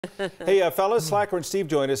Hey, fellas, Slacker and Steve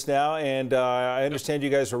join us now, and I understand you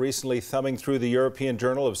guys were recently thumbing through the European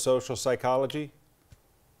Journal of Social Psychology.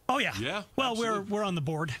 Oh yeah. Yeah. Well, we're on the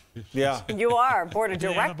board. Yeah. You are board of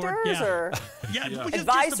directors or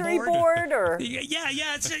advisory board or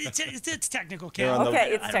yeah. It's technical.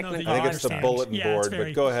 Okay, it's technical. I think it's the bulletin board,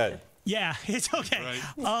 but go ahead. Yeah, it's okay.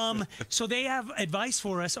 Right. So they have advice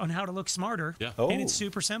for us on how to look smarter, and it's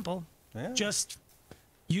super simple. Yeah. Just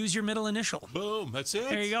use your middle initial. Boom. That's it.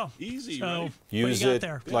 There you go. Easy, So, right? what Use do you got it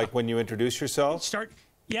there? like when you introduce yourself. Start.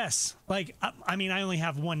 Yes. Like, I mean, I only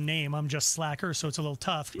have one name. I'm just Slacker, so it's a little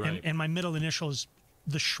tough. Right. And my middle initial is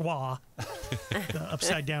the schwa, the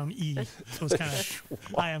upside down E. So it's kind of,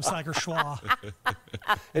 hi, I'm Slacker Schwa.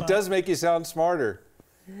 It does make you sound smarter.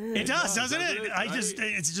 It does, doesn't it?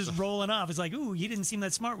 It's just rolling off. It's like, ooh, you didn't seem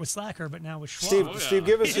that smart with Slacker, but now with Schwa. Steve,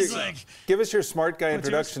 give us It's your your smart guy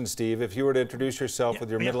introduction, Steve. If you were to introduce yourself with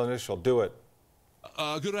your middle initial, do it.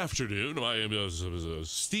 Good afternoon. My name is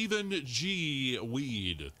Stephen G.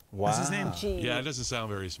 Weed. Wow. What's his name? Yeah, it doesn't sound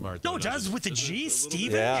very smart. No, it does with the G,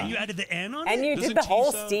 Steven. Yeah. And you added the N on it? and you Doesn't did the G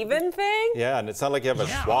whole sound- Steven thing? Yeah, and it's not like you have a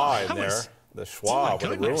Yeah, schwa in that there. was- The schwa would have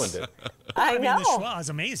goodness. ruined it. I mean, know. the schwa is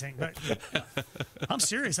amazing, but I'm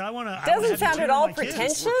serious. I want to. Doesn't sound at all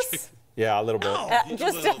pretentious. Yeah, a little bit.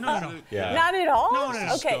 No. Yeah. Not at all?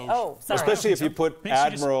 No. Okay, oh, sorry. Especially if you put Makes you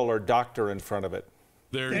just- admiral or doctor in front of it.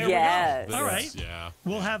 There There you we Yes. go. All right. Yeah.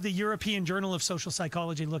 We'll have the European Journal of Social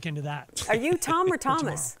Psychology look into that. Are you Tom or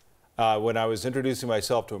Thomas? When I was introducing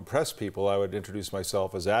myself to impress people, I would introduce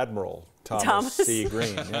myself as Admiral Thomas Thomas. C.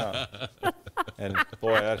 Green. Yeah. And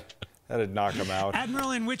boy, that'd knock him out.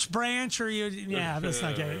 Admiral, in which branch are you? Yeah, let's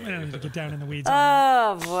not get. We don't need to get down in the weeds.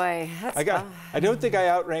 Oh boy, that's I don't think I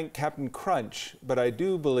outrank Captain Crunch, but I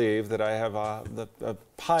do believe that I have a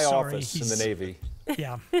high office in the Navy.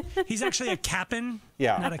 Yeah, he's actually a captain.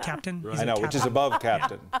 Yeah. Not a captain. He's I a know, which is captain. above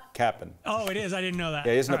captain. Captain. Oh, it is. I didn't know that.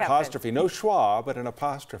 Yeah, he has an apostrophe. No schwa, but an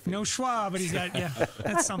apostrophe. No schwa, but he's got,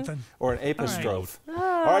 that's something. Or an apostrophe.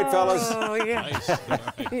 All right, fellas. Oh yeah,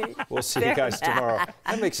 Nice. We'll see you guys tomorrow.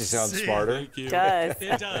 That makes you sound smarter. Thank you. does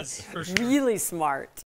It does, for sure. really smart.